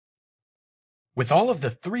With all of the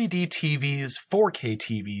 3D TVs, 4K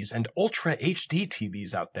TVs, and Ultra HD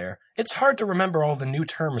TVs out there, it's hard to remember all the new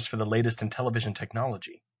terms for the latest in television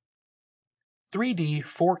technology. 3D,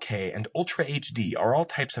 4K, and Ultra HD are all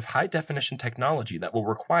types of high-definition technology that will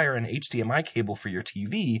require an HDMI cable for your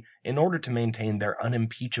TV in order to maintain their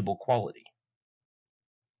unimpeachable quality.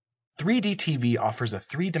 3D TV offers a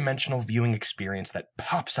three-dimensional viewing experience that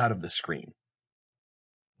pops out of the screen.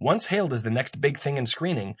 Once hailed as the next big thing in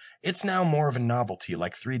screening, it's now more of a novelty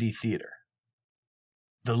like 3D theater.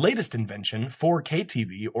 The latest invention, 4K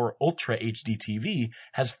TV or Ultra HD TV,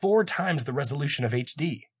 has 4 times the resolution of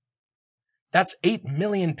HD. That's 8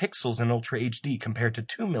 million pixels in Ultra HD compared to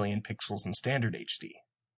 2 million pixels in standard HD.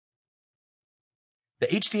 The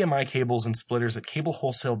HDMI cables and splitters at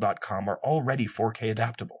cablewholesale.com are already 4K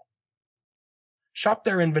adaptable. Shop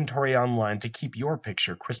their inventory online to keep your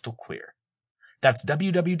picture crystal clear. That's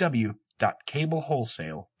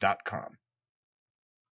www.cablewholesale.com.